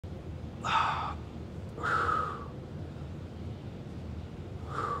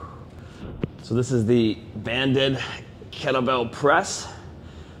So this is the banded kettlebell press,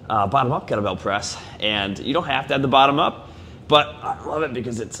 bottom up kettlebell press. And you don't have to have the bottom up, but I love it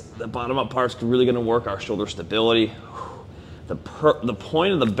because the bottom up part's really gonna work our shoulder stability. The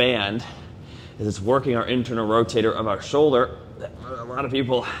point of the band is it's working our internal rotator of our shoulder. A lot of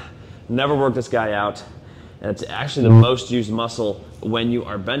people never work this guy out, and it's actually the most used muscle when you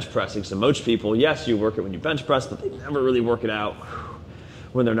are bench pressing. So most people, yes, you work it when you bench press, but they never really work it out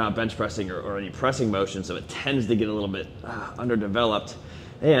when they're not bench pressing or any pressing motion, so it tends to get a little bit underdeveloped.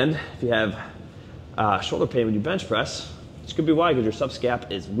 And if you have shoulder pain when you bench press, this could be why, because your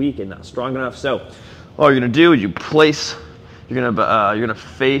subscap is weak and not strong enough. So all you're gonna do is you place, you're gonna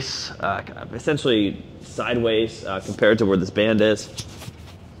face essentially sideways compared to where this band is.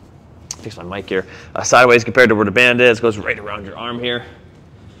 Fix my mic here. Sideways compared to where the band is, goes right around your arm here.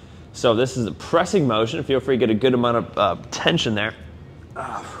 So this is a pressing motion. Feel free to get a good amount of tension there.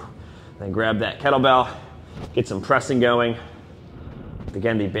 Then grab that kettlebell, get some pressing going.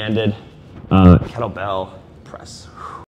 Again, the banded kettlebell press.